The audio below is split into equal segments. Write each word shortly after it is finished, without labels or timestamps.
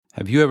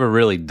Have you ever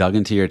really dug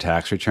into your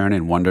tax return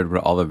and wondered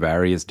what all the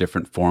various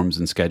different forms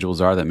and schedules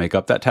are that make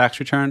up that tax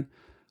return?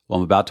 Well,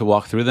 I'm about to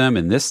walk through them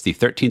in this, the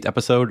 13th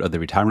episode of the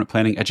Retirement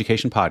Planning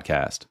Education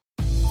Podcast.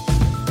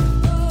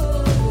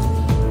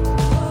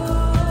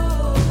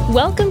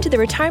 Welcome to the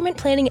Retirement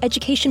Planning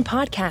Education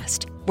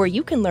Podcast, where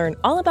you can learn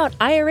all about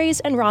IRAs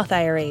and Roth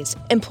IRAs,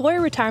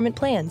 employer retirement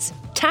plans,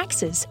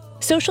 taxes,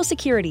 Social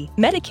Security,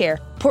 Medicare,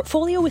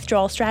 portfolio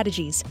withdrawal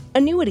strategies,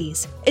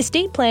 annuities,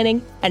 estate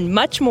planning, and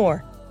much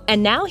more.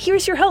 And now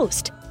here's your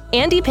host,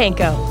 Andy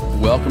Panko.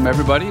 Welcome,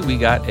 everybody. We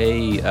got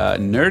a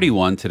nerdy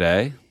one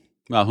today.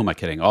 Well, who am I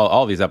kidding?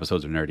 All these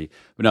episodes are nerdy.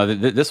 But no,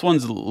 this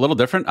one's a little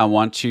different. I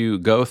want to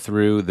go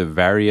through the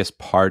various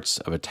parts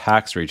of a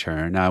tax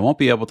return. Now, I won't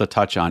be able to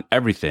touch on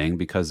everything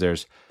because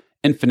there's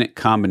infinite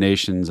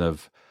combinations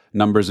of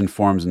numbers and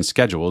forms and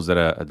schedules that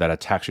a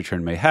tax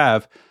return may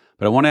have.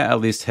 But I want to at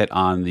least hit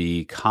on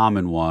the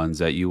common ones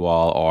that you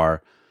all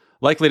are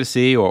likely to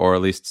see, or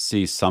at least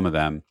see some of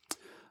them.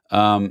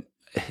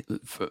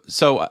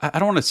 So I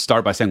don't want to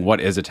start by saying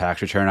what is a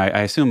tax return.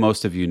 I assume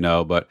most of you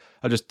know, but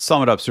I'll just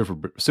sum it up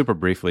super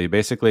briefly.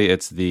 Basically,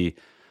 it's the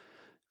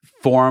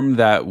form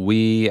that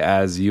we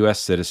as U.S.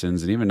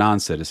 citizens and even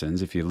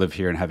non-citizens, if you live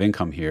here and have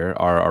income here,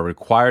 are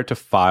required to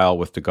file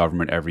with the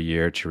government every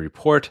year to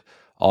report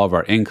all of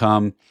our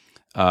income,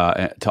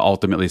 to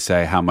ultimately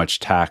say how much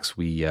tax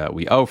we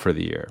owe for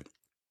the year.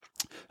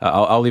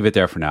 I'll leave it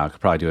there for now. I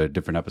could probably do a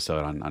different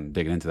episode on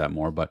digging into that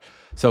more. But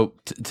so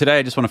today,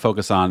 I just want to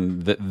focus on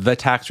the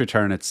tax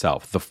return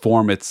itself, the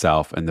form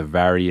itself, and the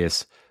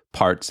various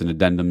parts and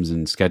addendums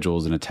and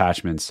schedules and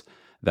attachments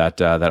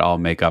that all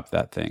make up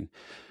that thing.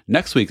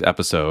 Next week's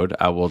episode,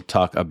 I will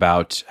talk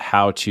about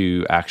how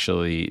to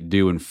actually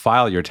do and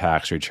file your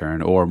tax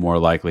return, or more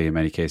likely, in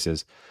many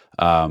cases,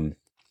 not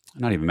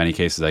even many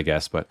cases, I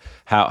guess, but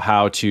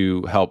how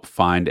to help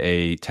find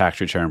a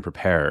tax return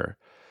preparer.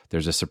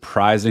 There's a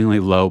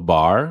surprisingly low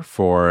bar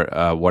for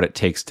what it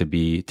takes to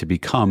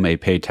become a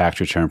paid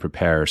tax return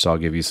preparer. So I'll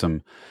give you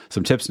some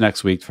tips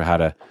next week for how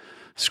to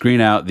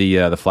screen out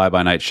the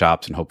fly-by-night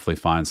shops and hopefully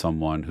find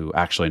someone who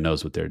actually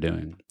knows what they're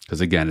doing.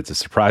 Because again, it's a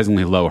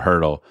surprisingly low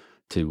hurdle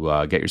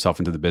to get yourself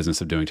into the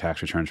business of doing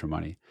tax returns for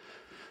money.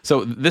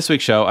 So this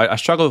week's show, I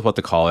struggled with what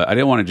to call it. I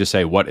didn't want to just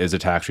say what is a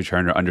tax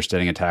return or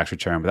understanding a tax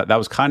return, but that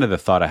was kind of the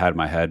thought I had in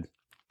my head.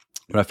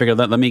 But I figured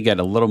let me get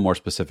a little more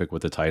specific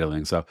with the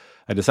titling. So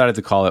I decided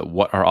to call it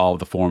What Are All of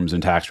the Forms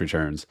and Tax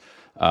Returns?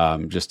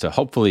 Just to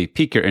hopefully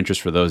pique your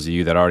interest for those of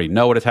you that already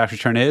know what a tax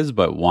return is,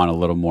 but want a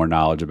little more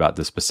knowledge about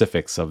the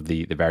specifics of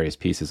the various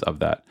pieces of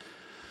that.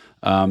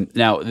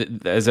 Now,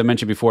 as I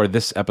mentioned before,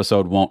 this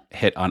episode won't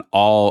hit on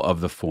all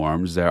of the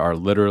forms. There are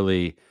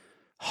literally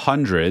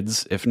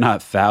hundreds, if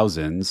not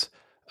thousands,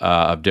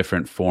 of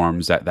different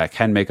forms that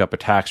can make up a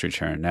tax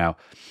return. Now,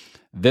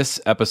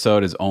 this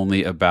episode is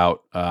only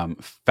about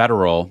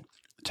federal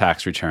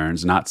tax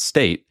returns, not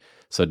state.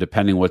 So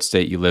depending what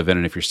state you live in,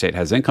 and if your state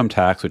has income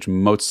tax, which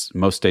most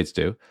states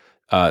do,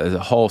 there's a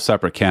whole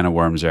separate can of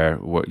worms there.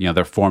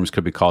 Their forms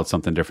could be called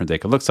something different. They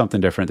could look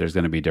something different. There's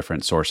going to be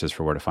different sources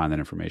for where to find that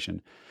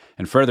information.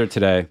 And further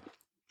today,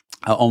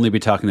 I'll only be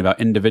talking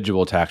about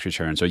individual tax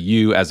returns. So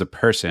you as a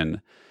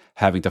person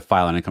having to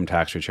file an income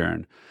tax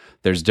return.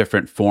 There's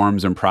different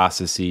forms and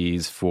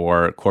processes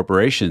for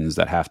corporations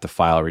that have to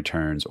file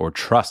returns, or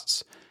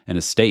trusts and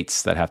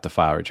estates that have to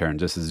file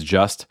returns. This is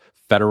just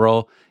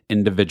federal,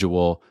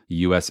 individual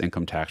U.S.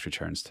 income tax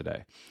returns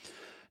today.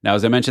 Now,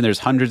 as I mentioned, there's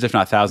hundreds, if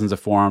not thousands of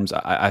forms.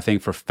 I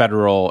think for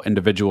federal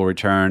individual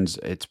returns,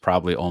 it's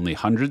probably only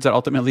hundreds that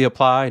ultimately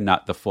apply,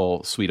 not the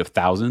full suite of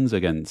thousands.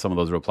 Again, some of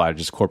those will apply to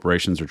just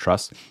corporations or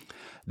trusts.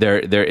 There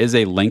is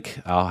a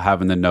link I'll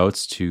have in the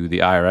notes to the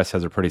IRS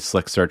has a pretty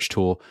slick search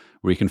tool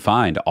where you can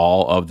find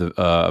all of the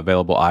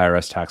available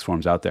IRS tax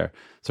forms out there.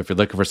 So if you're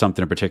looking for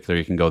something in particular,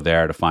 you can go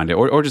there to find it,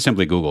 or just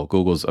simply Google.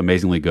 Google's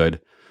amazingly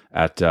good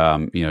at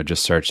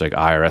just search like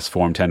IRS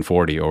form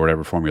 1040 or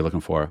whatever form you're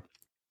looking for,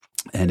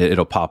 and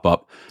it'll pop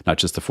up not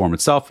just the form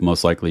itself.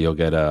 Most likely, you'll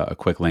get a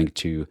quick link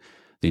to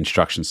the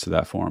instructions to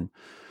that form.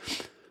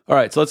 All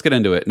right, so let's get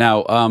into it.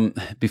 Now,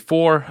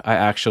 before I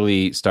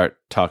actually start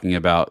talking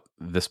about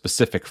the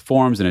specific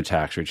forms in a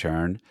tax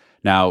return,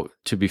 now,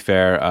 to be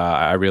fair,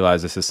 I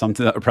realize this is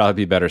something that would probably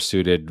be better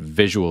suited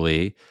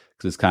visually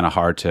because it's kind of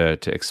hard to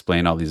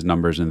explain all these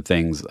numbers and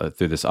things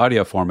through this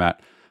audio format.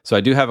 So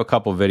I do have a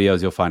couple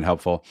videos you'll find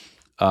helpful.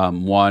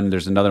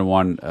 There's another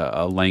one,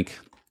 a link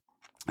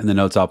in the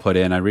notes I'll put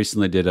in. I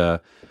recently did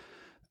a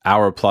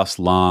hour-plus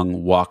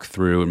long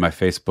walkthrough in my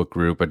Facebook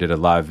group. I did a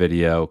live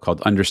video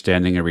called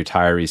Understanding a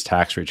Retiree's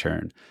Tax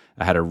Return.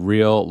 I had a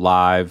real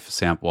live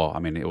sample. I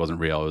mean, it wasn't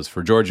real. It was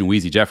for George and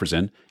Wheezy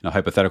Jefferson, a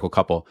hypothetical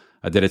couple.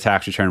 I did a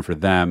tax return for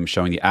them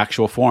showing the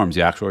actual forms,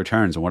 the actual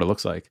returns, and what it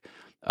looks like.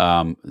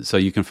 So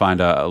you can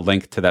find a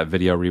link to that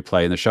video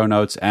replay in the show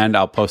notes, and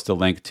I'll post a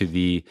link to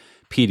the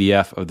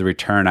PDF of the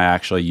return I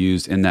actually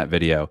used in that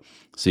video.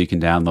 So you can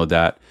download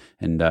that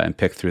and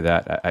pick through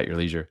that at your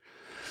leisure.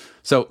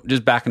 So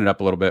just backing it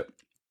up a little bit,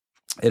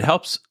 it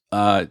helps,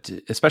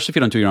 especially if you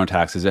don't do your own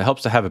taxes, it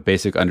helps to have a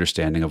basic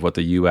understanding of what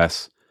the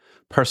U.S.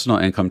 personal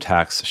income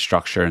tax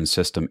structure and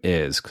system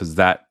is, because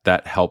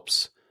that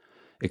helps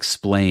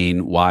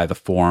explain why the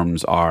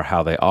forms are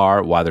how they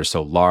are, why they're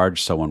so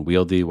large, so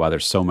unwieldy, why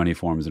there's so many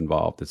forms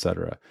involved,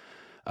 etc.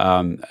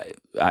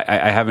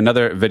 I have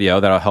another video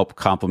that'll help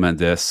complement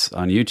this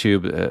on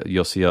YouTube.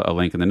 You'll see a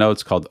link in the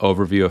notes called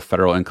Overview of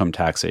Federal Income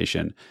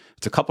Taxation.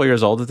 It's a couple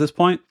years old at this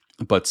point,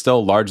 but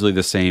still largely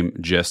the same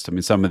gist. I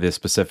mean, some of the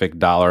specific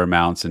dollar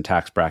amounts and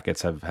tax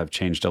brackets have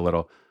changed a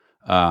little,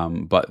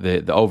 but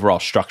the overall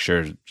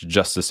structure is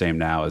just the same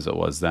now as it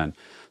was then.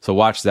 So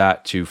watch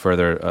that to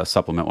further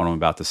supplement what I'm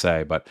about to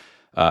say. But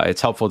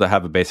it's helpful to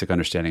have a basic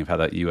understanding of how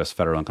the U.S.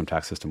 federal income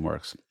tax system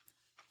works.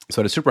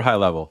 So at a super high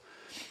level,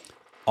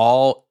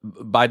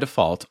 by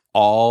default,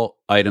 all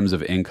items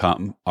of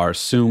income are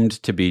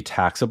assumed to be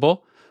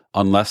taxable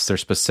unless they're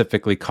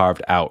specifically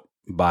carved out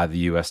by the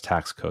U.S.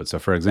 tax code. So,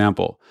 for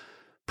example,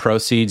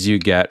 proceeds you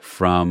get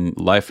from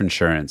life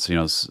insurance,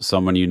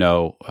 someone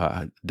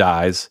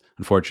dies,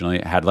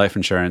 unfortunately, had life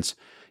insurance,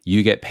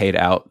 you get paid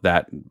out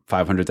that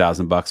 $500,000,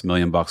 $1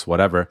 million,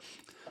 whatever,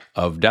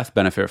 of death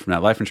benefit from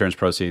that life insurance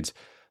proceeds.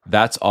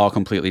 That's all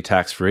completely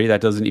tax-free. That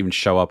doesn't even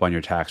show up on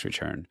your tax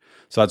return.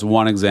 So that's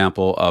one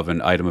example of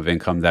an item of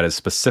income that is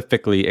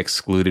specifically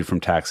excluded from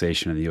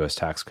taxation in the U.S.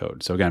 tax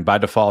code. So again, by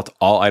default,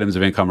 all items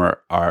of income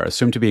are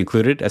assumed to be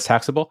included as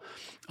taxable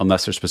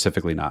unless they're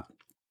specifically not.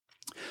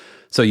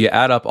 So you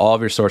add up all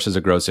of your sources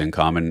of gross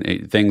income,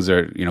 and things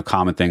are,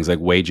 common things like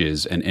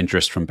wages and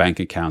interest from bank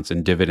accounts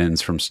and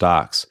dividends from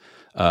stocks,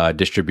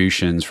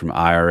 distributions from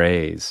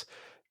IRAs,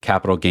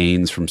 capital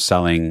gains from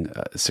selling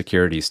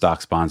securities,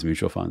 stocks, bonds,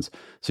 mutual funds.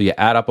 So you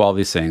add up all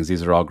these things.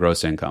 These are all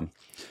gross income.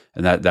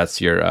 And that's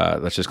your,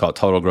 let's just call it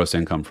total gross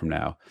income from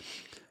now.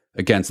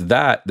 Against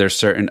that, there's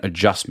certain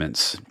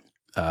adjustments,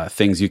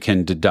 things you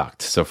can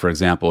deduct. So for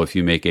example, if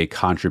you make a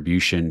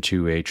contribution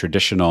to a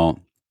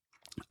traditional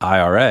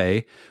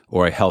IRA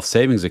or a health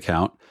savings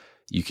account,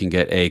 you can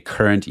get a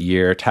current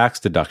year tax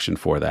deduction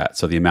for that.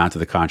 So the amount of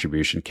the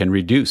contribution can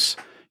reduce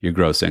your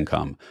gross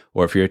income.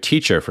 Or if you're a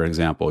teacher, for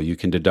example, you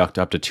can deduct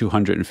up to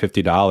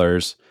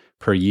 $250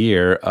 per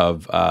year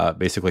of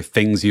basically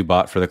things you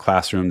bought for the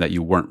classroom that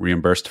you weren't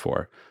reimbursed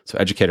for. So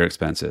educator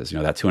expenses,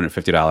 that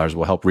 $250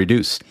 will help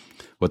reduce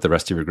what the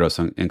rest of your gross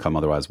income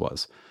otherwise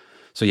was.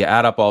 So you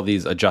add up all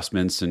these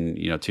adjustments and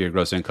to your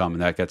gross income,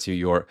 and that gets you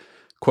your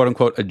quote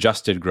unquote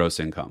adjusted gross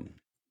income.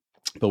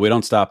 But we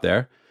don't stop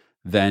there.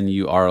 Then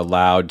you are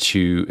allowed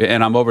to,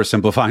 and I'm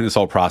oversimplifying this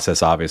whole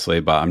process, obviously,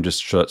 but I'm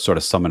just sort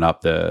of summing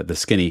up the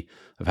skinny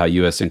of how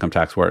U.S. income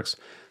tax works.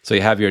 So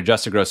you have your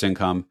adjusted gross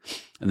income,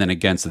 and then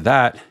against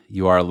that,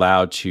 you are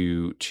allowed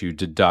to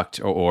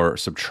deduct or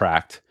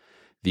subtract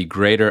the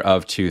greater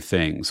of two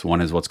things. One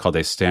is what's called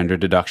a standard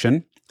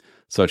deduction.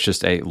 So it's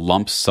just a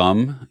lump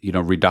sum,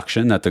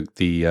 reduction that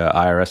the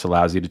IRS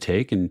allows you to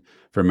take. And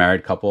for a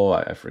married couple,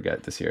 I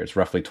forget this year, it's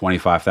roughly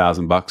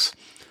 $25,000.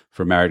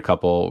 For a married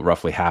couple,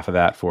 roughly half of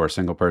that for a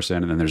single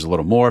person. And then there's a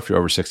little more if you're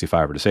over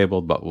 65 or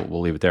disabled, but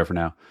we'll leave it there for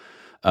now.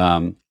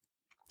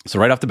 So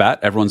right off the bat,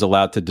 everyone's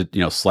allowed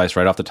to, slice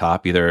right off the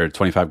top, either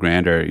 25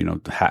 grand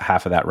or,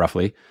 half of that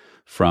roughly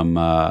from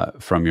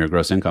your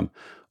gross income.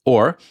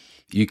 Or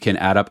you can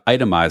add up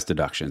itemized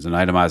deductions. And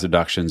itemized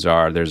deductions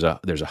are, there's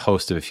a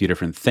host of a few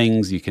different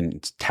things you can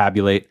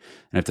tabulate.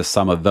 And if the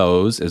sum of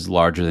those is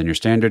larger than your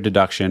standard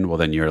deduction, well,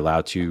 then you're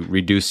allowed to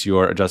reduce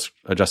your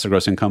adjusted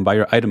gross income by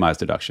your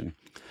itemized deduction.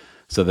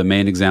 So the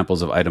main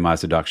examples of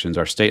itemized deductions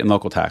are state and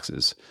local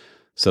taxes.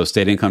 So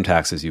state income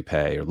taxes you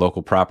pay or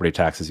local property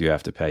taxes you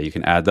have to pay. You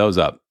can add those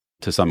up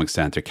to some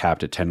extent. They're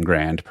capped at 10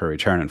 grand per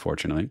return,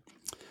 unfortunately.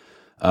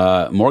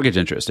 Mortgage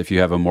interest. If you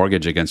have a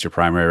mortgage against your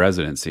primary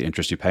residence, the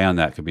interest you pay on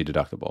that could be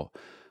deductible.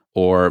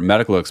 Or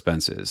medical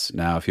expenses.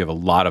 Now, if you have a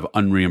lot of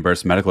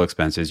unreimbursed medical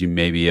expenses, you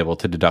may be able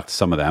to deduct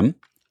some of them,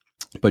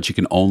 but you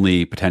can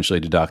only potentially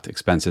deduct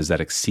expenses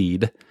that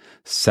exceed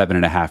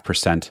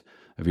 7.5%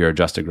 of your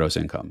adjusted gross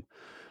income.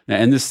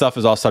 And this stuff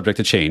is all subject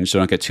to change, so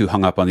don't get too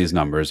hung up on these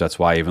numbers. That's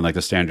why even like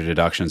the standard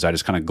deductions, I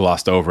just kind of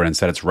glossed over and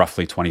said it's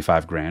roughly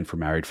 25 grand for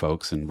married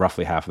folks and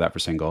roughly half of that for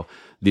single.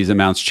 These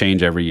amounts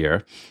change every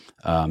year.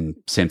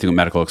 Same thing with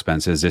medical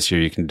expenses. This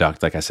year you can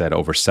deduct, like I said,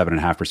 over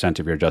 7.5%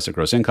 of your adjusted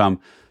gross income,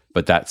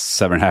 but that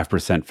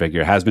 7.5%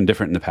 figure has been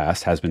different in the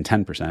past, has been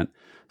 10%.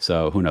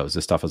 So who knows?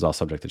 This stuff is all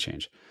subject to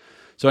change.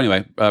 So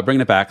anyway,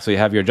 bringing it back. So you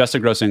have your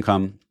adjusted gross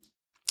income.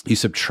 You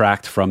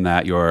subtract from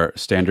that your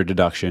standard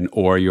deduction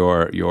or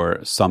your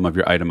sum of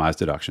your itemized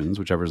deductions,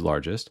 whichever is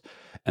largest,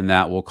 and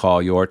that we'll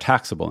call your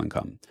taxable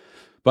income.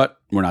 But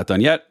we're not done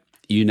yet.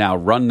 You now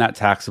run that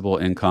taxable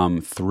income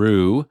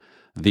through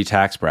the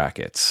tax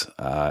brackets.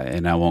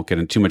 And I won't get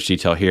into too much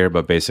detail here,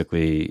 but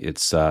basically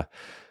it's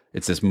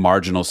this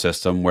marginal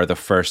system where the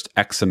first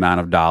X amount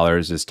of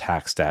dollars is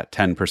taxed at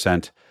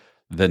 10%.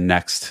 The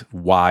next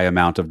Y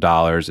amount of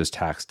dollars is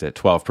taxed at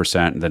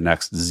 12%. And the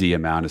next Z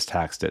amount is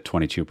taxed at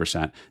 22%.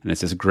 And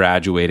it's this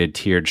graduated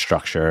tiered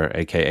structure,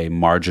 aka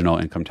marginal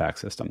income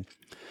tax system.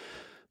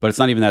 But it's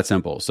not even that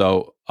simple.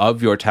 So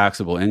of your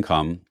taxable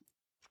income,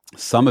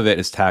 some of it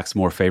is taxed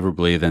more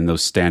favorably than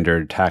those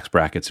standard tax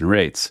brackets and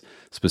rates.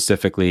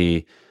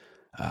 Specifically,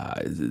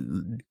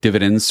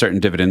 dividends, certain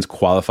dividends,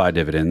 qualified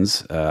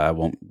dividends. I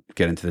won't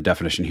get into the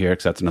definition here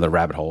because that's another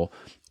rabbit hole.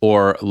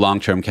 Or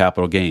long-term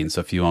capital gains.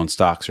 So if you own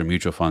stocks or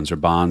mutual funds or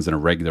bonds in a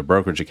regular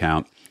brokerage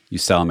account, you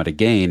sell them at a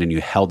gain and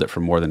you held it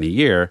for more than a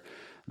year,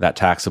 that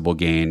taxable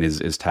gain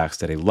is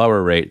taxed at a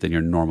lower rate than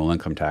your normal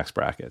income tax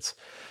brackets.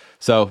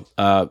 So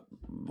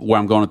where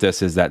I'm going with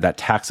this is that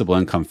taxable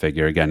income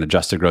figure, again,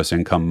 adjusted gross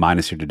income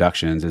minus your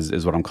deductions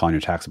is what I'm calling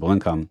your taxable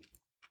income.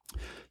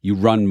 You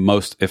run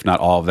most, if not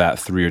all of that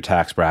through your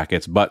tax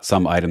brackets, but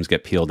some items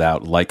get peeled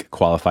out like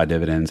qualified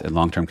dividends and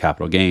long-term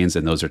capital gains,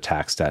 and those are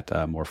taxed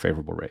at more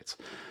favorable rates.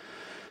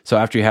 So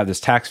after you have this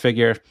tax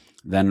figure,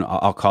 then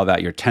I'll call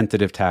that your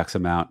tentative tax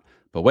amount.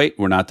 But wait,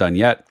 we're not done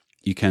yet.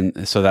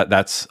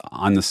 That's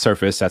on the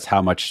surface, that's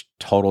how much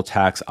total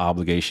tax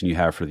obligation you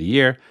have for the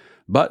year.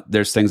 But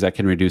there's things that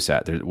can reduce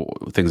that. There's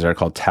things that are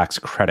called tax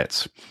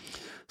credits.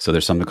 So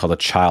there's something called a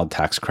child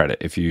tax credit.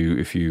 If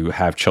you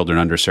have children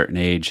under a certain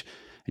age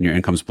and your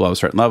income's below a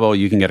certain level,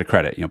 you can get a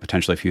credit,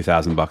 potentially a few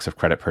 $1,000s of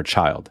credit per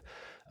child,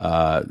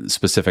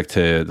 specific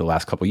to the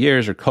last couple of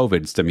years or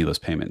COVID stimulus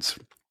payments.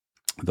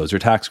 Those are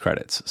tax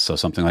credits. So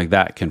something like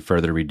that can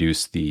further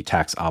reduce the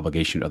tax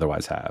obligation you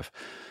otherwise have.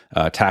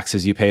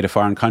 Taxes you pay to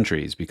foreign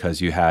countries because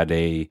you had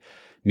a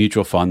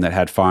mutual fund that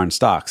had foreign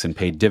stocks and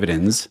paid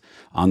dividends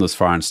on those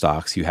foreign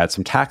stocks. You had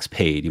some tax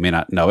paid. You may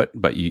not know it,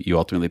 but you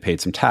ultimately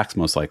paid some tax,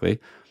 most likely,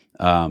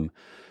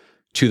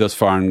 to those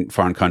foreign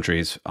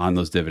countries on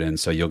those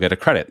dividends. So you'll get a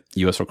credit.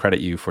 U.S. will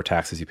credit you for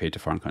taxes you paid to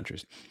foreign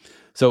countries.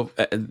 So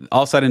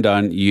all said and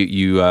done,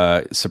 you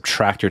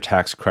subtract your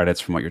tax credits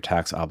from what your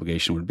tax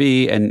obligation would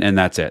be, and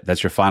that's it.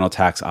 That's your final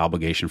tax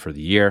obligation for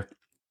the year.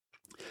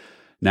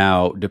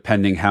 Now,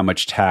 depending how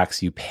much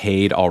tax you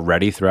paid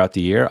already throughout the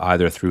year,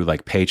 either through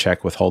like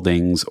paycheck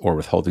withholdings or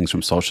withholdings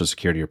from Social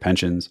Security or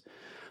pensions,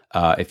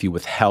 if you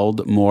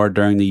withheld more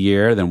during the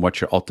year than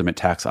what your ultimate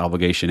tax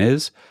obligation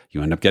is,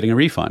 you end up getting a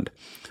refund.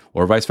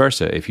 Or vice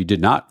versa. If you did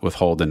not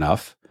withhold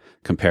enough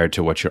compared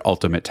to what your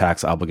ultimate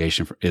tax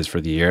obligation is for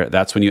the year,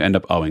 that's when you end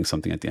up owing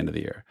something at the end of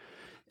the year.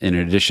 In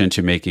addition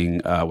to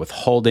making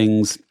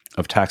withholdings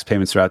of tax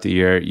payments throughout the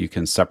year, you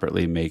can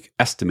separately make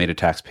estimated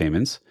tax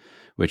payments,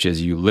 which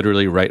is you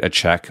literally write a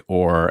check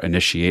or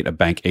initiate a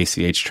bank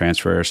ACH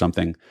transfer or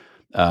something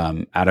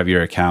out of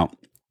your account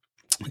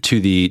to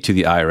the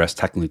IRS,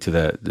 technically to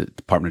the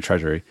Department of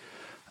Treasury.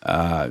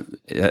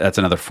 That's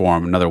another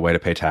form, another way to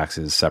pay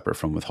taxes separate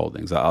from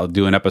withholdings. I'll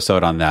do an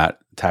episode on that,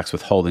 tax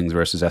withholdings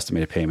versus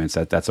estimated payments.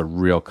 That's a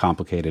real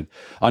complicated,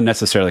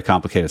 unnecessarily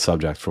complicated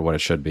subject for what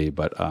it should be,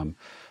 but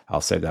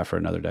I'll save that for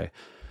another day.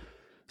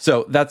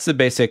 So that's the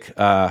basic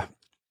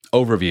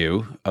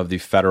overview of the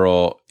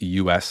federal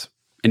U.S.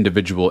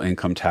 individual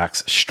income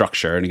tax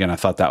structure. And again, I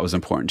thought that was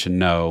important to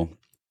know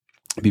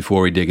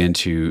before we dig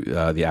into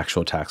the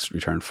actual tax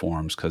return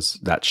forms, because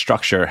that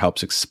structure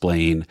helps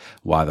explain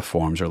why the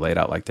forms are laid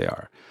out like they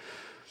are.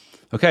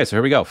 Okay, so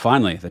here we go.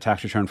 Finally, the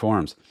tax return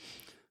forms.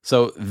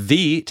 So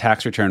the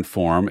tax return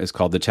form is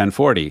called the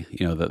 1040.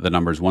 The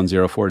number is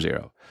 1040.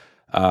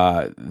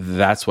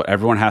 That's what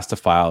everyone has to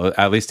file.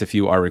 At least if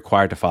you are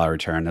required to file a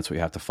return, that's what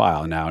you have to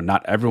file. Now,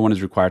 not everyone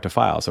is required to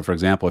file. So for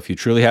example, if you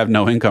truly have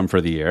no income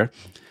for the year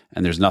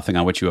and there's nothing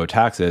on which you owe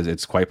taxes,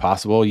 it's quite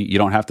possible you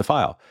don't have to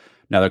file.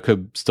 Now, there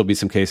could still be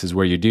some cases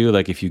where you do,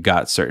 like if you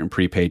got certain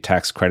prepaid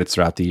tax credits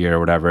throughout the year or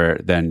whatever,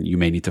 then you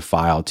may need to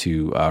file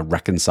to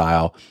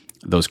reconcile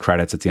those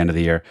credits at the end of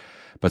the year.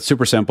 But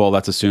super simple.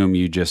 Let's assume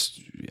you just,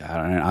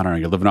 I don't know,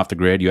 you're living off the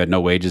grid. You had no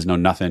wages, no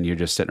nothing. You're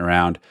just sitting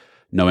around,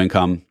 no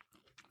income.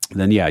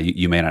 Then yeah,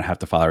 you may not have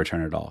to file a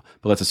return at all.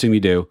 But let's assume you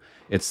do.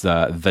 It's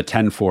the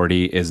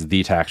 1040 is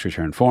the tax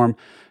return form.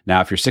 Now,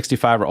 if you're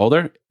 65 or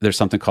older, there's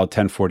something called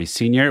 1040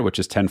 Senior, which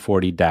is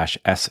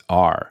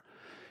 1040-SR.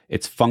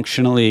 It's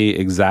functionally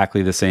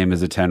exactly the same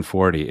as a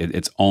 1040.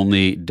 It's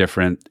only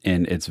different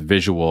in its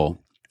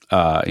visual,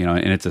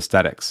 in its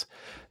aesthetics.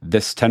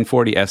 This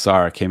 1040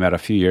 SR came out a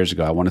few years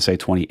ago. I want to say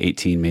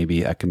 2018,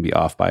 maybe. I can be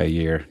off by a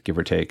year, give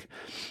or take.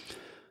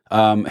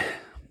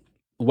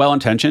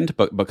 Well-intentioned,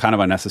 but kind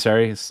of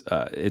unnecessary. It's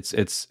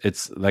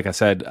like I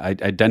said,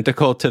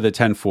 identical to the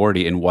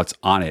 1040 in what's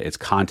on it. Its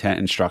content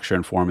and structure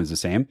and form is the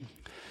same.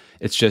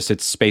 It's just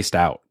it's spaced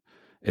out.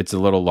 It's a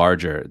little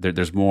larger.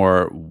 There's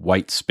more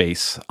white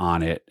space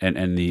on it.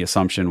 And the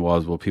assumption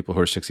was, well, people who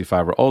are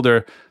 65 or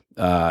older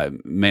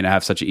may not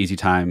have such an easy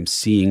time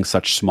seeing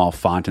such small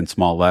font and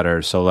small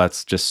letters. So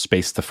let's just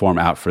space the form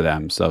out for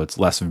them. So it's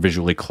less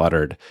visually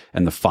cluttered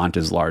and the font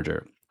is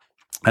larger.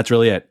 That's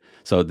really it.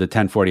 So the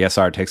 1040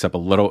 SR takes up a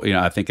little,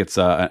 I think it's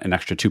an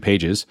extra 2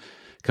 pages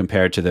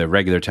compared to the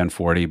regular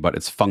 1040, but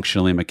it's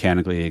functionally,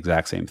 mechanically the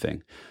exact same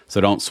thing. So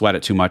don't sweat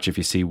it too much if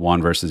you see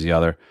one versus the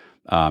other.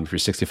 If you're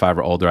 65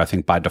 or older, I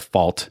think by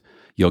default,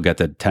 you'll get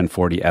the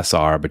 1040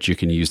 SR, but you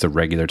can use the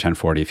regular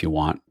 1040 if you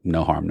want.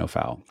 No harm, no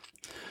foul.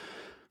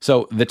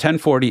 So the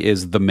 1040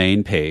 is the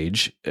main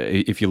page.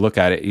 If you look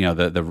at it,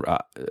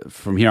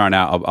 from here on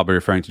out, I'll be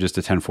referring to just the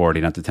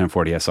 1040, not the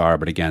 1040 SR,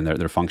 but again,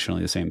 they're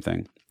functionally the same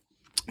thing.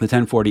 The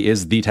 1040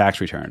 is the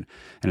tax return,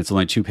 and it's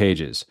only 2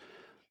 pages.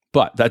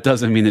 But that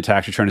doesn't mean the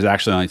tax return is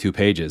actually only 2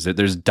 pages.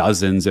 There's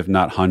dozens, if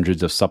not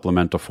hundreds, of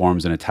supplemental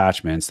forms and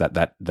attachments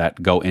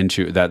that go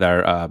into that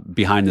are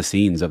behind the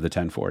scenes of the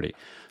 1040.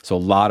 So a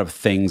lot of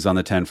things on the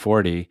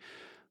 1040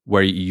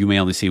 where you may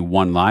only see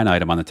one line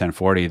item on the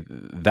 1040,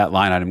 that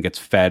line item gets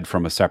fed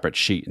from a separate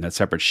sheet, and that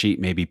separate sheet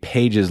may be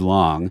pages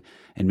long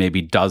and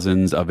maybe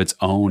dozens of its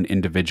own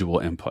individual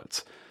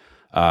inputs.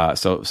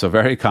 So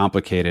very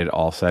complicated,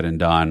 all said and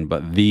done.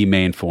 But the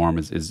main form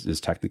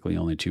is technically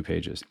only 2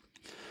 pages.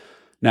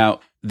 Now,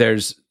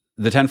 there's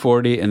the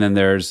 1040, and then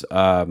there's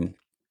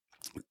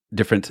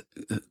different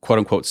quote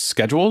unquote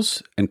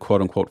schedules and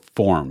quote unquote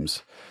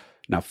forms.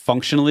 Now,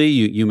 functionally,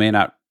 you may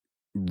not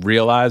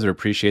realize or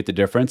appreciate the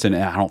difference, and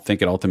I don't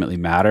think it ultimately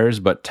matters,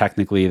 but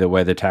technically, the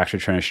way the tax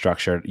return is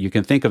structured, you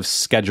can think of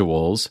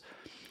schedules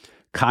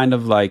kind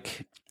of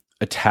like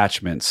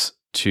attachments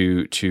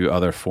to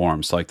other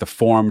forms. So like the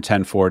form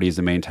 1040 is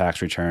the main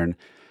tax return.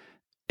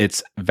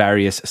 Its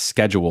various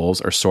schedules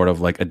are sort of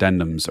like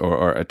addendums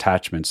or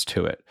attachments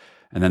to it.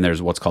 And then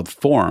there's what's called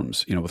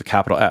forms, with a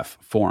capital F,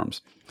 forms.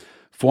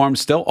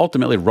 Forms still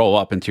ultimately roll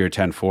up into your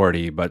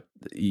 1040, but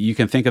you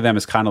can think of them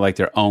as kind of like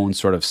their own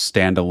sort of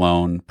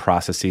standalone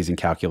processes and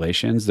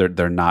calculations.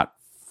 They're not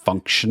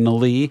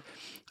functionally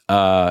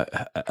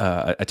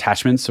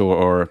attachments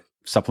or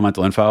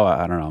supplemental info.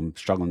 I don't know. I'm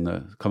struggling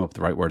to come up with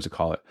the right words to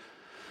call it.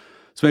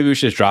 So maybe we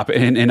should just drop it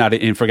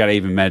and forget I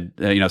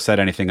even said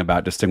anything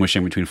about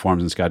distinguishing between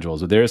forms and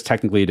schedules. But there is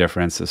technically a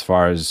difference. As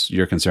far as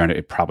you're concerned,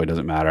 it probably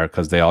doesn't matter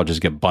because they all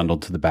just get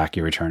bundled to the back of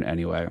your return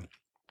anyway.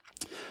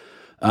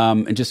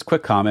 And just a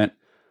quick comment.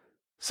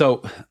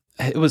 So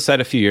it was said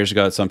a few years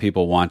ago that some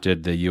people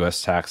wanted the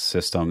U.S. tax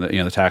system,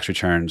 the tax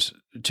returns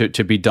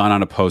to be done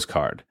on a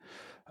postcard.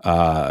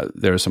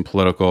 There were some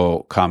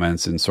political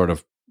comments and sort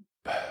of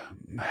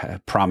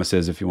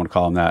promises, if you want to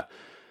call them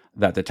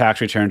that the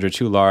tax returns are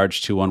too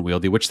large, too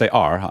unwieldy, which they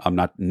are.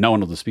 No one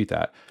will dispute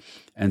that.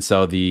 And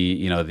so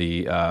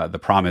the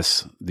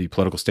promise, the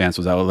political stance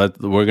was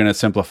that we're going to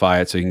simplify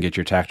it so you can get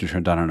your tax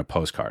return done on a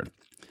postcard.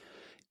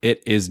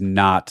 It is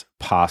not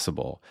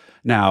possible.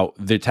 Now,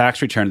 the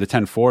tax return, the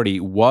 1040,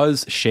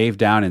 was shaved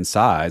down in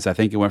size. I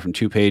think it went from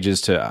 2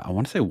 pages to, I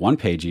want to say 1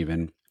 page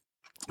even,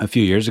 a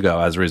few years ago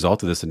as a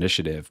result of this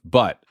initiative.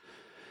 But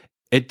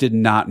it did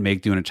not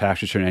make doing a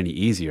tax return any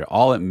easier.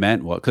 All it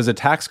meant was, because the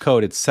tax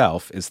code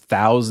itself is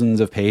thousands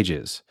of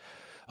pages,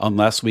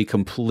 unless we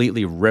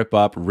completely rip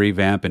up,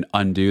 revamp, and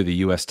undo the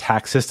U.S.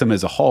 tax system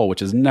as a whole,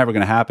 which is never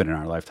going to happen in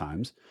our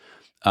lifetimes.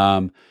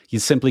 You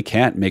simply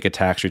can't make a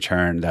tax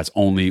return that's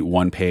only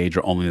 1 page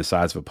or only the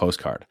size of a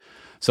postcard.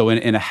 So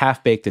in a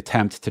half-baked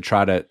attempt to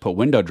try to put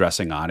window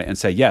dressing on it and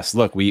say, yes,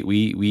 look,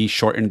 we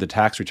shortened the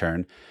tax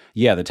return.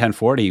 Yeah, the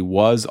 1040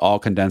 was all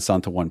condensed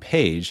onto 1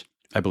 page,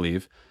 I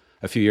believe,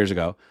 a few years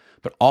ago.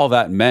 But all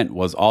that meant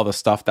was all the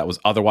stuff that was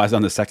otherwise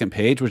on the second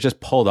page was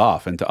just pulled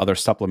off into other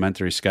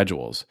supplementary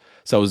schedules.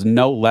 So it was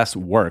no less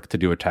work to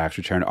do a tax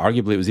return.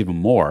 Arguably, it was even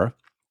more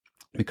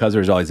because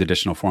there's all these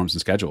additional forms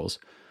and schedules.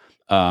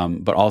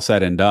 But all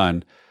said and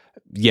done,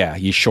 yeah,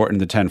 you shortened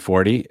the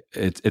 1040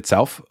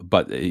 itself,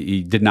 but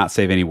you did not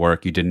save any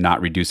work. You did not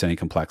reduce any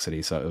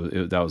complexity. So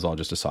that was all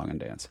just a song and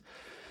dance.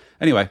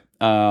 Anyway,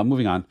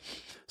 moving on.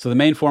 So the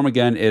main form,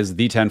 again, is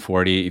the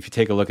 1040. If you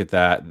take a look at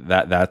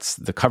that's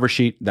the cover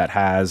sheet that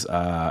has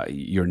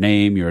your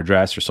name, your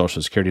address, your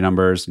social security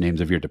numbers,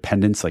 names of your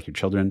dependents, like your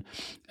children,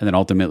 and then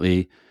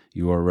ultimately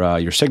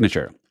your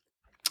signature.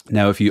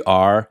 Now, if you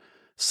are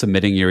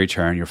submitting your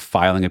return, you're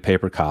filing a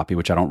paper copy,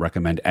 which I don't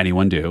recommend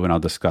anyone do, and I'll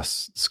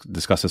discuss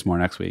this more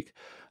next week.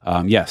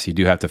 Yes, you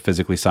do have to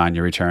physically sign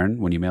your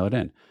return when you mail it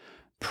in.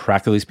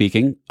 Practically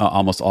speaking,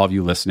 almost all of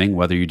you listening,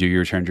 whether you do your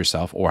returns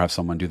yourself or have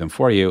someone do them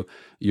for you,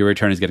 your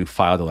return is getting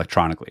filed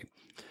electronically,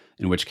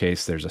 in which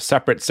case there's a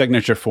separate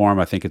signature form.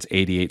 I think it's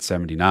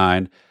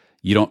 8879.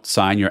 You don't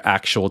sign your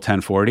actual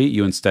 1040.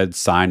 You instead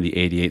sign the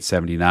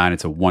 8879.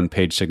 It's a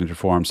 1-page signature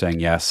form saying,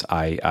 yes,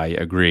 I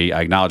agree.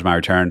 I acknowledge my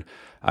return.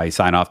 I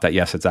sign off that,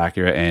 yes, it's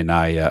accurate, and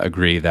I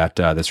agree that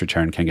this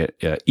return can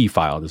get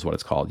e-filed, is what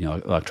it's called,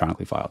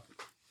 electronically filed.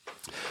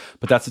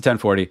 But that's the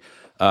 1040.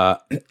 The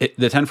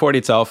 1040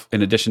 itself,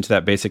 in addition to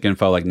that basic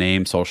info like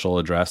name, social,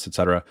 address,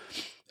 etc.,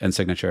 and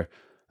signature,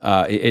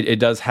 it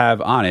does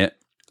have on it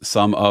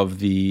some of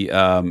the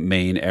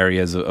main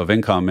areas of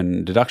income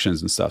and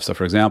deductions and stuff. So,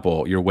 for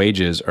example, your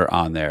wages are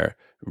on there,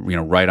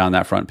 right on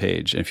that front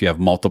page. And if you have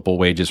multiple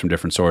wages from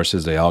different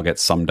sources, they all get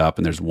summed up,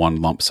 and there's one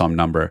lump sum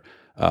number.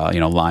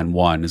 Line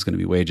 1 is going to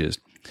be wages.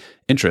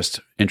 Interest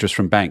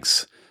from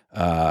banks,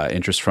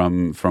 interest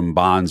from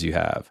bonds you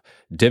have.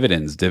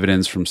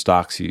 Dividends from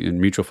stocks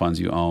and mutual funds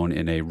you own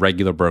in a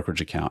regular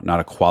brokerage account, not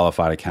a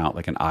qualified account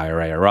like an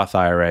IRA or Roth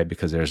IRA,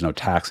 because there's no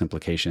tax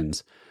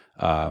implications,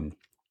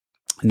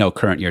 no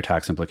current year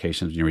tax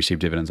implications when you receive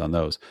dividends on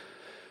those.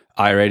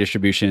 IRA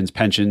distributions,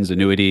 pensions,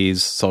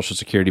 annuities, Social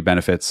Security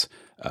benefits,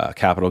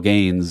 capital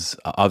gains,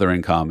 other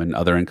income, and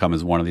other income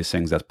is one of these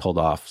things that's pulled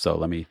off. So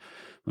let me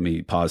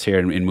pause here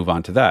and move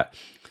on to that.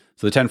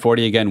 So the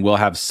 1040, again, will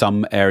have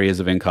some areas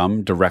of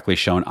income directly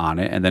shown on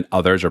it, and then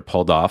others are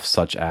pulled off,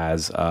 such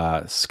as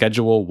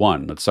Schedule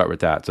 1. Let's start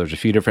with that. So there's a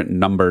few different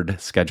numbered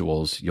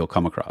schedules you'll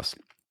come across.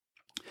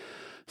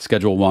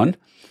 Schedule 1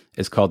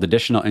 is called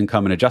Additional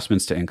Income and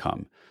Adjustments to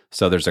Income.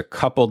 So there's a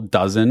couple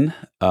dozen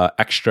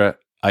extra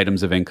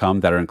items of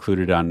income that are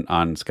included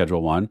on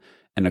Schedule 1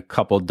 and a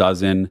couple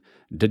dozen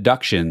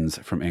deductions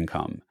from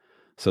income.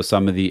 So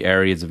some of the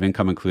areas of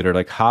income included are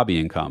like hobby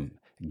income,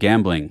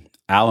 gambling,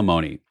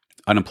 alimony,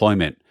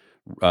 unemployment,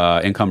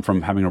 income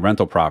from having a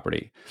rental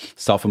property,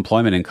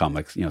 self-employment income,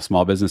 like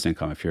small business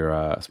income if you're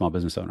a small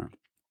business owner.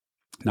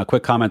 Now,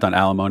 quick comment on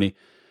alimony: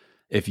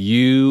 if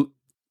you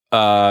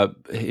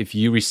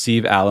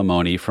receive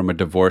alimony from a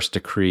divorce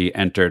decree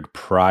entered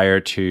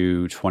prior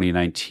to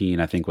 2019,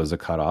 I think was the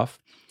cutoff,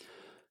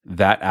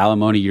 that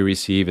alimony you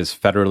receive is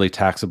federally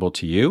taxable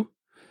to you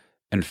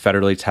and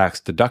federally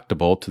tax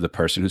deductible to the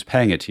person who's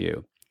paying it to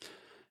you.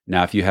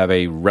 Now, if you have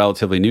a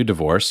relatively new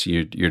divorce,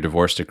 your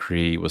divorce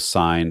decree was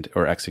signed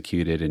or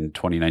executed in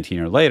 2019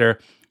 or later,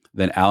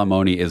 then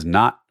alimony is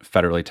not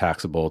federally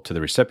taxable to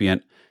the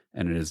recipient,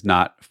 and it is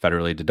not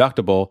federally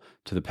deductible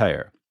to the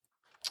payer.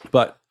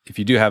 But if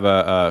you do have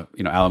a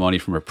alimony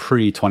from a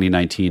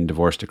pre-2019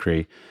 divorce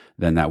decree,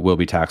 then that will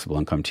be taxable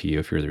income to you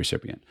if you're the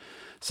recipient.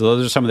 So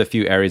those are some of the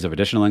few areas of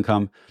additional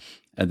income.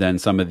 And then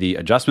some of the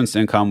adjustments to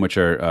income, which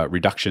are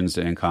reductions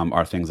to income,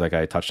 are things like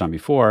I touched on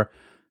before: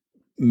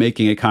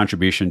 making a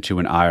contribution to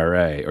an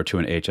IRA or to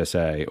an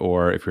HSA,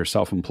 or if you're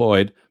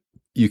self-employed,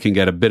 you can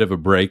get a bit of a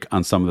break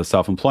on some of the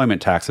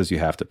self-employment taxes you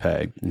have to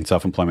pay. And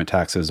self-employment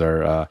taxes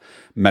are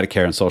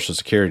Medicare and Social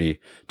Security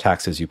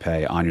taxes you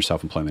pay on your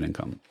self-employment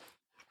income.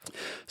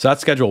 So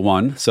that's Schedule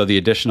 1. So the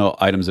additional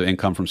items of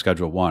income from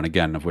Schedule 1,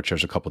 again, of which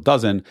there's a couple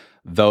dozen,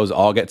 those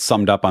all get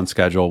summed up on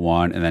Schedule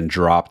 1 and then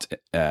dropped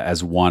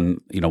as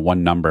one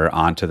number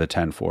onto the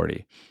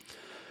 1040.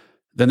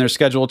 Then there's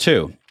Schedule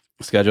 2.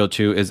 Schedule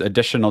 2 is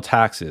additional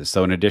taxes.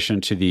 So in addition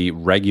to the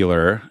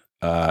regular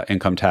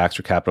income tax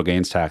or capital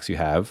gains tax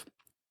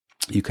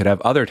you could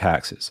have other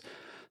taxes.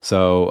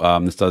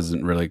 So this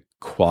doesn't really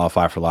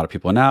qualify for a lot of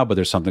people now, but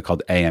there's something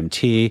called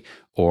AMT,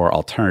 or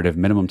alternative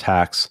minimum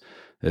tax.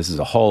 This is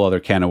a whole other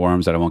can of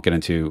worms that I won't get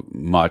into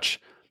much,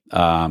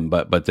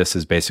 but this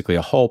is basically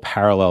a whole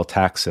parallel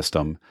tax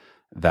system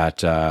that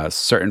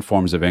certain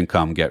forms of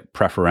income get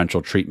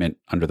preferential treatment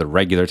under the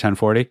regular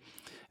 1040.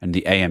 And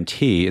the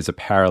AMT is a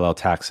parallel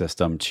tax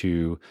system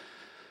to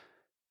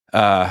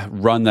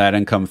run that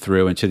income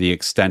through, and to the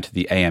extent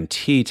the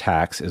AMT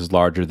tax is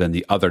larger than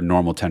the other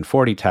normal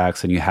 1040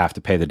 tax, and you have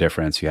to pay the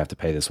difference. You have to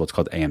pay this, what's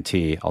called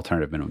AMT,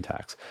 alternative minimum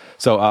tax.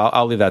 So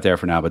I'll leave that there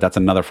for now, but that's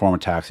another form of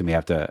tax you may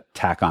have to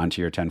tack on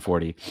to your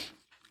 1040.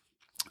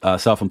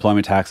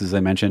 Self-employment tax, as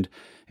I mentioned,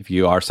 if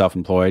you are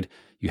self-employed,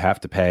 you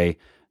have to pay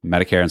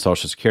Medicare and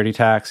Social Security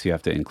tax. You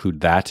have to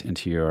include that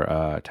into your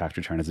tax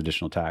return as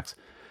additional tax.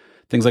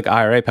 Things like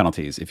IRA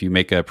penalties. If you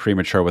make a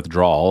premature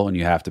withdrawal and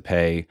you have to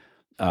pay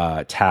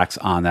tax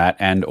on that,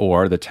 and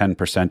or the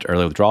 10%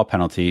 early withdrawal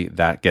penalty,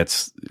 that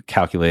gets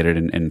calculated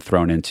and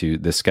thrown into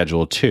the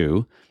Schedule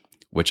 2,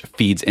 which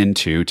feeds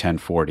into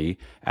 1040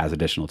 as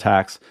additional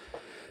tax.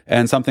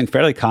 And something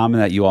fairly common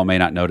that you all may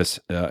not notice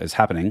is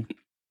happening: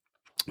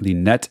 the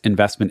net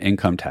investment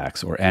income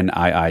tax, or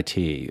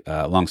NIIT.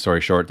 Long story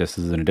short, this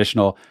is an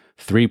additional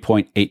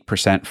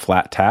 3.8%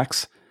 flat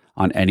tax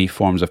on any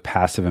forms of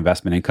passive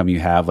investment income you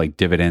have, like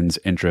dividends,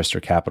 interest, or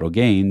capital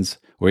gains,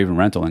 or even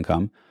rental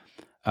income.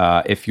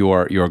 If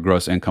your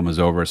gross income is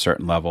over a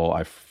certain level,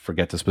 I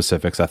forget the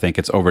specifics. I think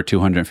it's over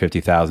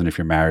 $250,000 if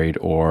you're married,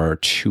 or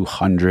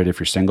 $200 if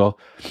you're single.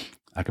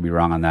 I could be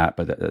wrong on that,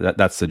 but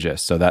that's the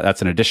gist. So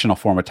that's an additional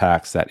form of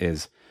tax that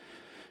is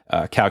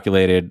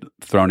calculated,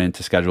 thrown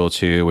into Schedule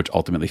 2, which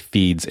ultimately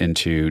feeds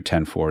into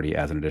 1040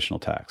 as an additional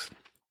tax.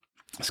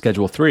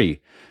 Schedule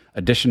 3,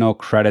 additional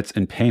credits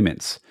and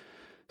payments.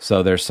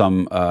 So there's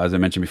some, as I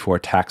mentioned before,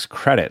 tax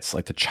credits,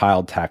 like the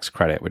child tax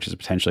credit, which is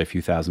potentially a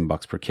few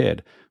 $1,000s per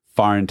kid.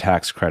 Foreign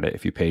tax credit,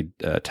 if you paid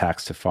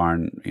tax to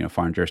foreign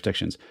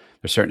jurisdictions.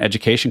 There's certain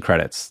education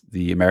credits,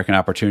 the American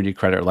Opportunity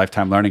Credit or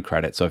Lifetime Learning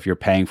Credit. So if you're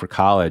paying for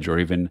college, or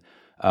even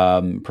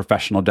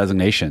professional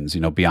designations,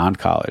 beyond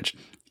college,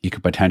 you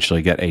could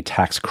potentially get a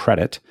tax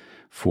credit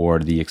for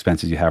the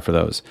expenses you have for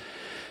those.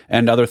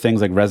 And other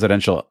things like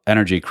residential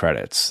energy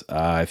credits.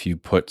 If you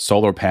put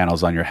solar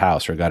panels on your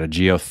house or got a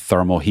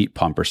geothermal heat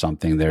pump or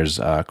something, there's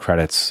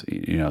credits,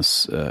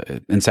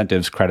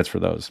 incentives, credits for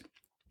those.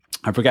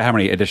 I forget how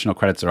many additional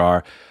credits there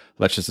are.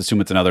 Let's just assume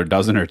it's another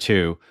dozen or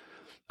two.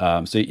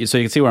 So you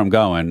can see where I'm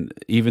going.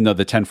 Even though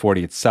the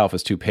 1040 itself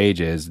is 2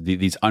 pages,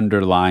 these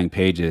underlying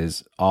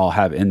pages all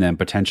have in them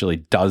potentially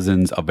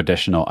dozens of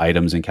additional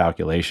items and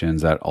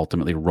calculations that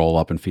ultimately roll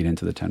up and feed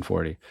into the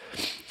 1040.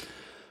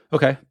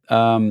 Okay.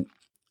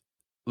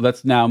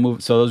 Let's now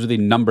move. So those are the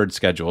numbered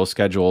schedules,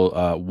 Schedule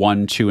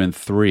 1, 2, and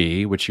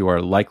 3, which you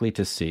are likely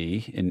to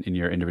see in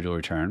your individual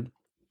return.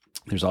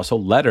 There's also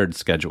lettered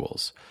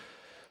schedules.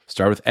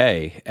 Start with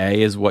A.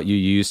 A is what you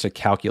use to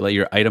calculate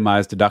your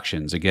itemized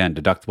deductions. Again,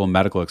 deductible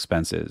medical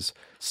expenses,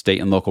 state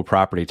and local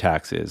property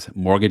taxes,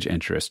 mortgage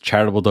interest,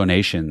 charitable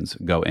donations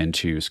go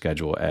into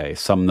Schedule A.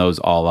 Sum those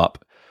all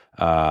up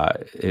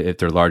if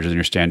they're larger than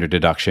your standard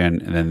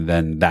deduction, and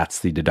then that's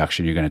the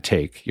deduction you're going to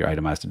take, your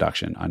itemized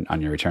deduction on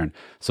your return.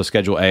 So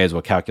Schedule A is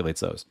what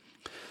calculates those.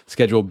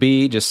 Schedule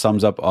B just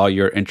sums up all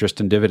your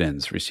interest and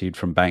dividends received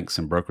from banks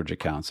and brokerage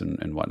accounts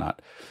and whatnot.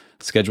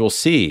 Schedule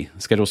C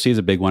is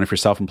a big one if you're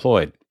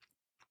self-employed.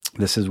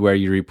 This is where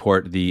you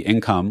report the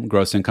income,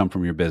 gross income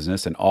from your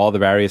business, and all the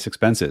various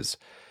expenses.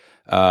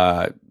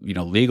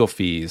 Legal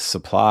fees,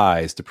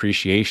 supplies,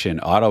 depreciation,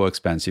 auto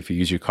expense if you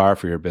use your car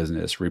for your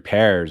business,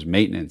 repairs,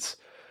 maintenance.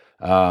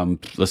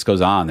 List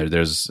goes on.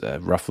 There's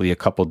roughly a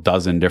couple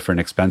dozen different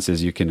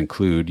expenses you can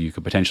include, you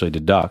could potentially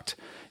deduct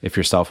if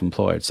you're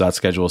self-employed. So that's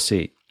Schedule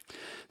C.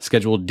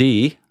 Schedule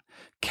D,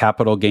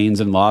 capital gains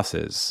and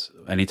losses.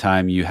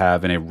 Anytime you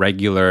have in a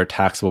regular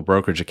taxable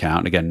brokerage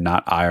account, again,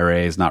 not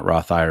IRAs, not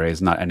Roth IRAs,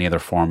 not any other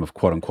form of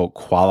quote unquote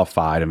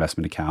qualified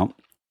investment account,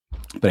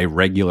 but a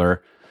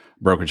regular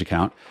brokerage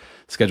account.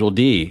 Schedule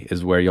D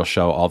is where you'll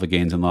show all the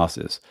gains and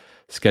losses.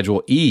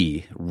 Schedule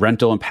E,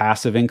 rental and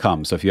passive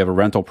income. So if you have a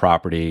rental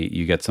property,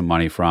 you get some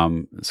money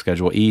from.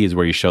 Schedule E is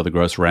where you show the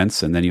gross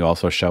rents, and then you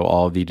also show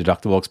all the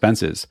deductible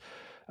expenses,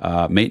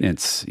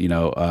 maintenance,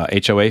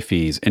 HOA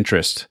fees,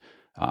 interest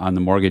on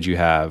the mortgage you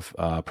have,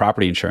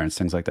 property insurance,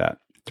 things like that,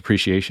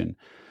 depreciation.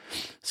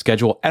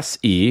 Schedule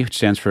SE, which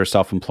stands for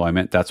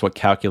self-employment, that's what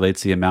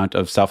calculates the amount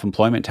of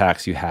self-employment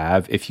tax you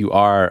have if you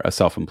are a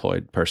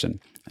self-employed person.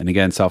 And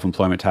again,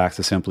 self-employment tax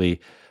is simply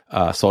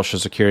Social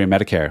Security and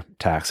Medicare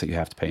tax that you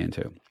have to pay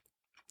into.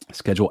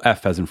 Schedule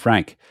F, as in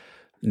Frank,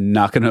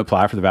 not going to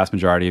apply for the vast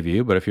majority of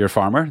you, but if you're a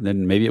farmer,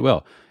 then maybe it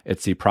will.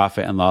 It's the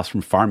profit and loss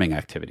from farming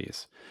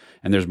activities.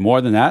 And there's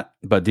more than that,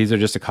 but these are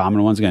just the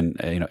common ones. Again,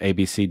 A,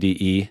 B, C, D,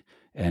 E,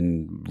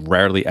 and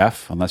rarely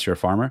F, unless you're a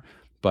farmer.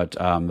 But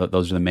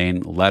those are the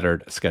main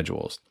lettered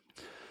schedules.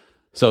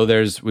 So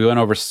we went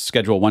over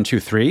Schedule 1,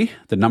 2, 3,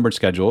 the numbered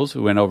schedules.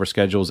 We went over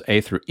Schedules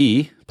A through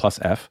E plus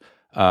F,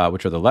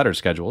 which are the lettered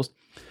schedules.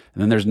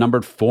 And then there's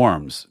numbered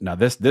forms. Now,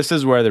 this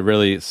is where the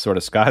really sort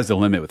of sky's the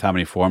limit with how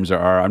many forms there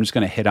are. I'm just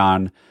going to hit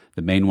on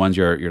the main ones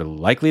you're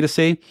likely to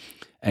see.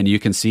 And you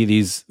can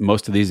see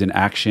most of these in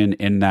action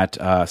in that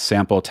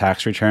sample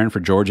tax return for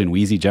George and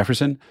Wheezy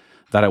Jefferson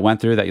that I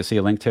went through that you'll see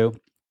a link to.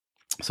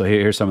 So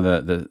here's some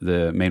of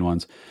the main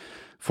ones.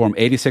 Form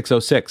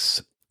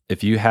 8606.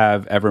 If you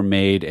have ever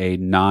made a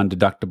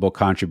non-deductible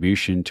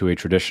contribution to a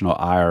traditional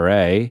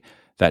IRA,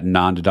 that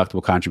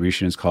non-deductible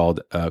contribution is called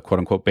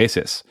quote-unquote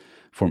basis.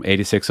 Form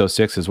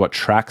 8606 is what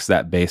tracks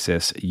that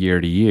basis year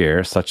to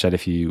year, such that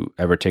if you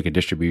ever take a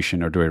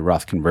distribution or do a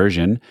Roth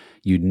conversion,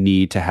 you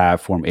need to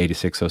have Form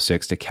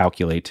 8606 to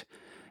calculate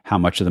how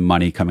much of the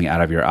money coming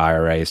out of your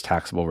IRA is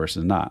taxable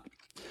versus not.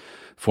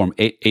 Form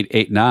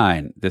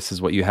 8889, this is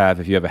what you have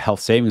if you have a health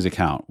savings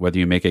account, whether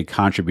you make a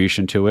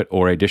contribution to it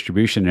or a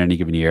distribution in any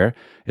given year.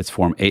 It's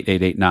Form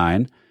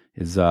 8889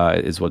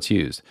 is what's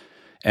used.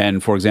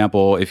 And for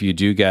example, if you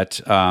do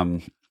get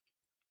a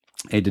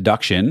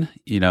deduction,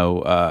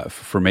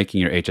 for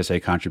making your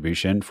HSA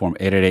contribution, Form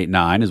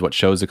 8889 is what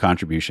shows the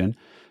contribution.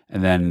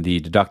 And then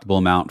the deductible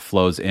amount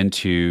flows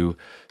into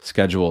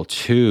Schedule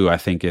 2, I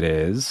think it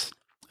is.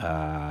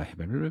 Or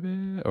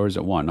is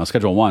it 1? No,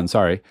 Schedule 1,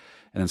 sorry.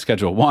 And then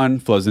Schedule 1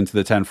 flows into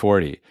the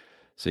 1040.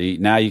 So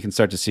now you can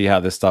start to see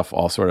how this stuff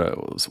all sort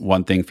of,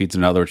 one thing feeds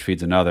another, which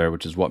feeds another,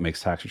 which is what makes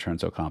tax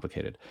returns so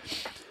complicated.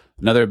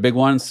 Another big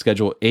one,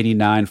 Schedule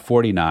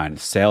 8949,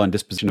 sale and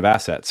disposition of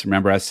assets.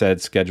 Remember I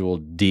said Schedule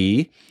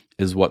D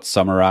is what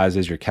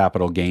summarizes your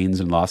capital gains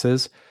and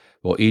losses.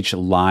 Well, each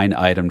line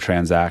item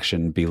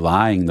transaction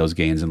belying those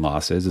gains and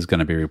losses is going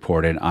to be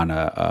reported on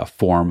a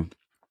Form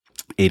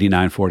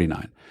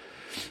 8949.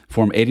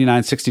 Form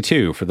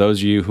 8962, for those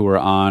of you who are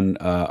on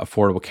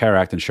Affordable Care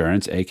Act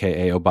insurance,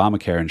 aka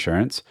Obamacare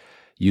insurance,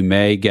 you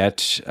may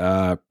get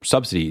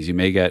subsidies, you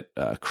may get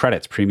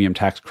credits, premium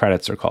tax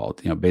credits are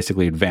called,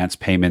 basically advance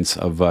payments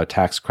of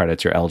tax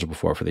credits you're eligible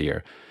for the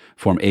year.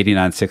 Form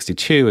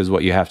 8962 is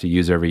what you have to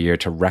use every year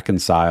to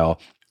reconcile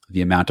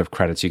the amount of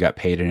credits you got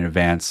paid in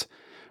advance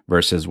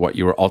versus what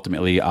you were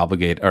ultimately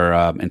obligated or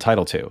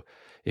entitled to.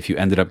 If you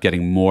ended up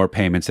getting more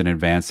payments in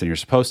advance than you're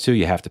supposed to,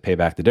 you have to pay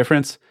back the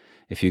difference.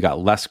 If you got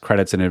less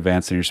credits in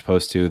advance than you're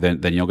supposed to,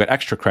 then you'll get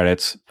extra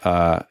credits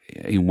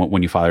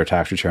when you file your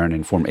tax return.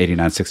 And Form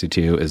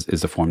 8962 is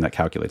the form that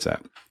calculates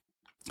that.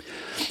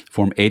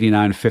 Form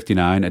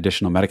 8959,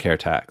 additional Medicare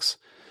tax.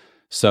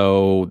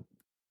 So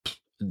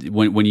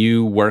when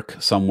you work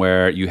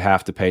somewhere, you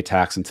have to pay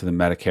tax into the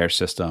Medicare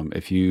system.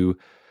 If you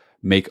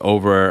make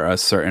over a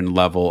certain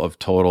level of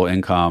total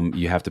income,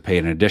 you have to pay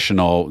an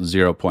additional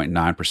 0.9%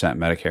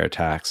 Medicare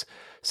tax.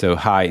 So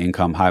high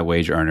income, high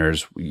wage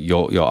earners,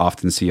 you'll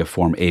often see a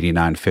Form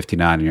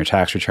 8959 in your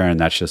tax return.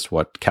 That's just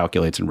what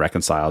calculates and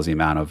reconciles the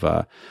amount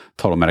of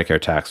total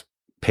Medicare tax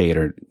paid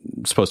or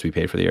supposed to be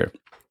paid for the year.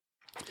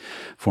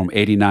 Form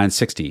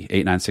 8960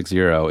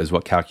 is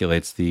what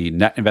calculates the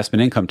net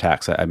investment income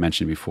tax that I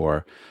mentioned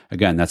before.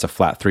 Again, that's a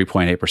flat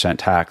 3.8%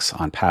 tax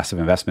on passive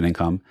investment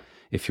income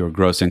if your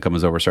gross income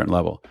is over a certain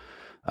level.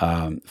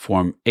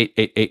 Form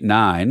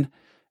 8889,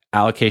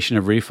 allocation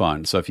of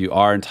refund. So if you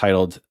are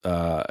entitled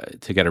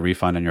to get a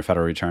refund on your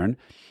federal return,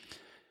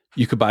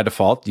 you could, by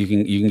default, you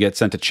can get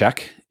sent a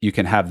check. You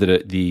can have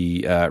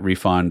the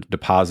refund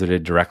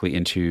deposited directly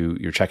into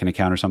your checking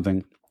account or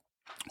something,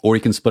 or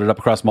you can split it up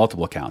across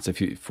multiple accounts. If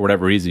you, for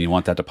whatever reason, you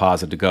want that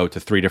deposit to go to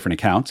 3 different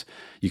accounts,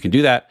 you can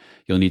do that.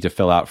 You'll need to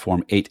fill out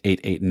Form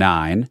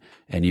 8889,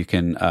 and you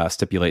can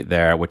stipulate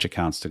there which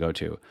accounts to go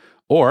to.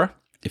 Or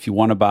if you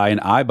want to buy an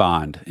I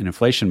bond, an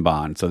inflation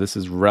bond, so this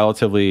is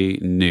relatively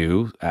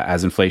new.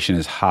 As inflation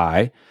is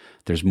high,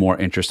 there's more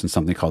interest in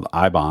something called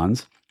I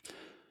bonds.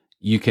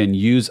 You can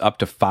use up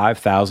to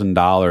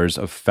 $5,000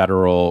 of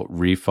federal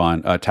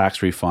refund,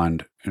 tax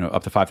refund,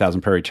 up to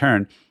 $5,000 per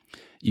return.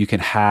 You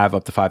can have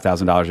up to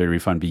 $5,000 of your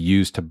refund be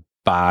used to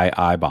buy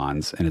I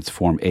bonds, and it's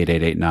Form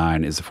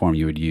 8889 is the form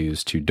you would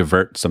use to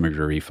divert some of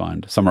your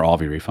refund, some or all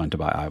of your refund to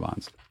buy I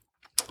bonds.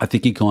 I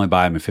think you can only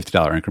buy them in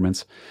 $50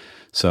 increments.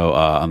 So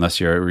unless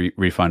your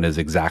refund is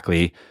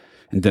exactly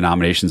in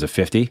denominations of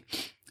 50,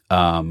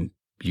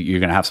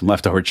 you're going to have some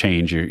leftover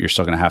change. You're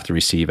still going to have to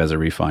receive as a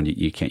refund.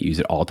 You can't use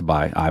it all to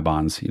buy I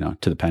bonds,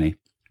 to the penny.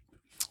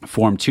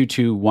 Form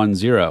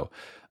 2210,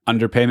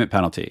 underpayment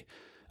penalty.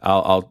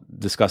 I'll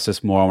discuss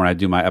this more when I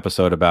do my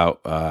episode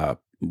about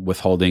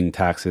withholding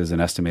taxes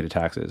and estimated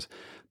taxes.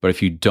 But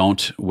if you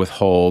don't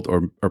withhold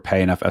or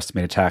pay enough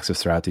estimated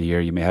taxes throughout the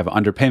year, you may have an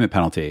underpayment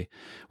penalty,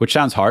 which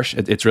sounds harsh.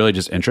 It's really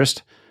just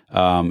interest.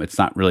 It's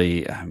not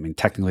really,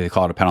 technically they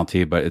call it a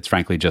penalty, but it's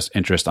frankly just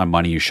interest on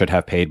money you should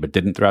have paid but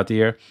didn't throughout the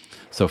year.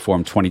 So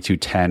Form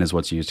 2210 is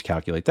what's used to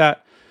calculate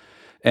that.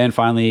 And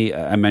finally,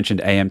 I mentioned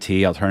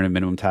AMT, alternative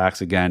minimum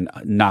tax. Again,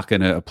 not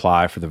going to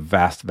apply for the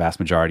vast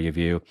majority of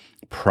you.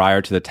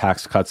 Prior to the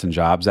Tax Cuts and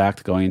Jobs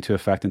Act going into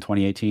effect in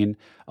 2018,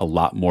 a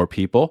lot more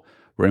people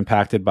were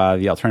impacted by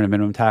the alternative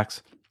minimum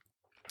tax.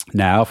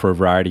 Now, for a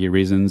variety of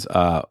reasons,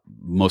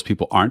 most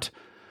people aren't.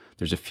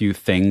 There's a few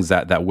things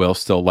that will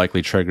still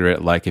likely trigger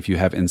it, like if you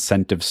have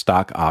incentive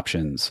stock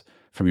options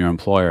from your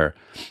employer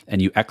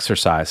and you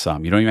exercise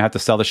some. You don't even have to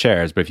sell the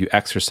shares, but if you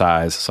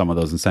exercise some of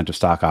those incentive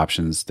stock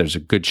options, there's a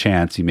good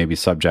chance you may be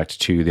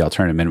subject to the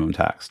alternative minimum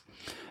tax.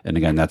 And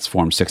again, that's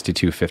Form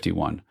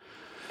 6251.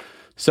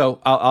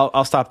 So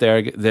I'll stop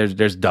there.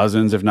 There's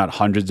dozens, if not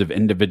hundreds, of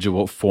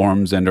individual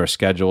forms and or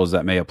schedules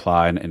that may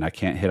apply, and I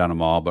can't hit on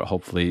them all, but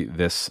hopefully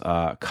this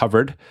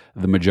covered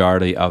the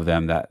majority of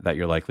them that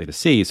you're likely to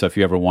see. So if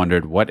you ever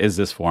wondered, what is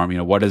this form?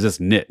 What is this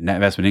NIT, net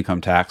investment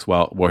income tax?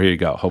 Well, here you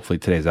go. Hopefully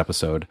today's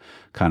episode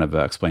kind of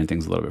explained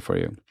things a little bit for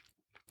you.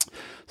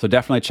 So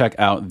definitely check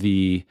out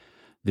the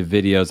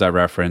videos I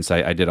referenced.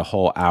 I did a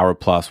whole hour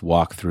plus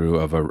walkthrough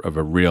of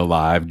a real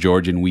live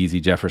George and Wheezy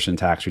Jefferson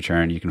tax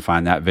return. You can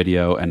find that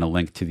video and a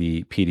link to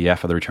the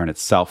PDF of the return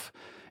itself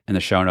in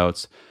the show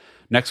notes.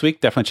 Next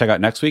week, definitely check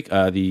out next week,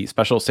 the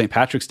special St.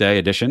 Patrick's Day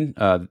edition.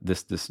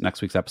 This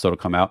next week's episode will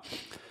come out.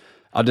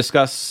 I'll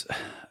discuss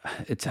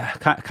it's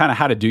kind of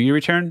how to do your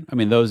return.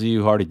 Those of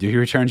you who already do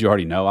your returns, you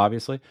already know,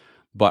 obviously.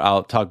 But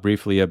I'll talk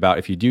briefly about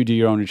if you do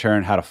your own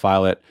return, how to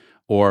file it,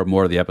 or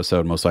more of the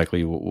episode most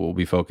likely will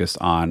be focused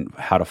on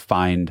how to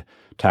find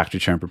tax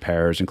return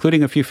preparers,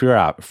 including a few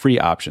free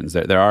options.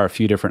 There are a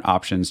few different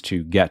options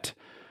to get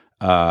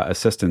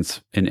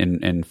assistance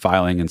in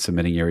filing and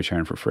submitting your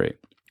return for free.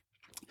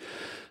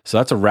 So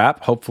that's a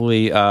wrap.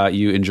 Hopefully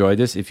you enjoyed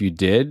this. If you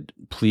did,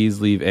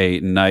 please leave a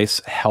nice,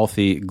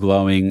 healthy,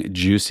 glowing,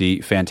 juicy,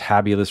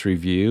 fantabulous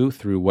review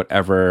through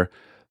whatever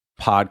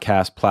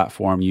podcast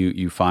platform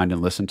you find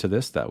and listen to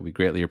this. That would be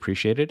greatly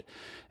appreciated.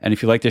 And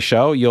if you like the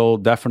show, you'll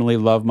definitely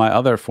love my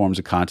other forms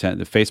of content,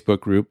 the Facebook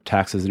group,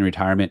 Taxes in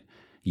Retirement,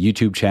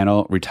 YouTube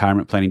channel,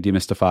 Retirement Planning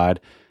Demystified,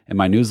 and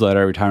my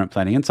newsletter, Retirement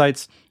Planning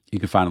Insights. You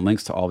can find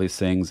links to all these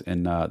things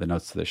in the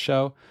notes to this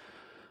show.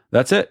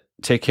 That's it.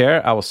 Take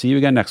care. I will see you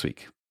again next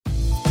week.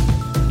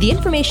 The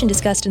information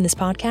discussed in this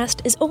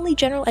podcast is only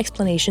general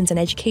explanations and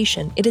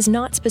education. It is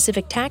not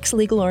specific tax,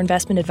 legal, or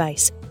investment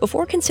advice.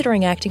 Before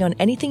considering acting on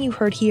anything you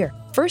heard here,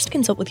 first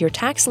consult with your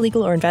tax,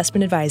 legal, or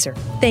investment advisor.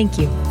 Thank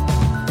you.